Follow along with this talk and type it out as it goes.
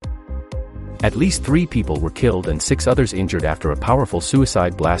At least 3 people were killed and 6 others injured after a powerful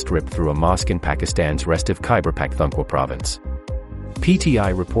suicide blast ripped through a mosque in Pakistan's restive Khyber Pakhtunkhwa province.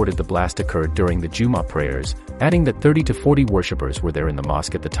 PTI reported the blast occurred during the Juma prayers, adding that 30 to 40 worshippers were there in the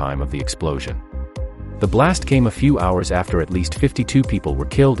mosque at the time of the explosion. The blast came a few hours after at least 52 people were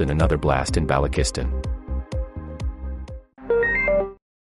killed in another blast in Balochistan.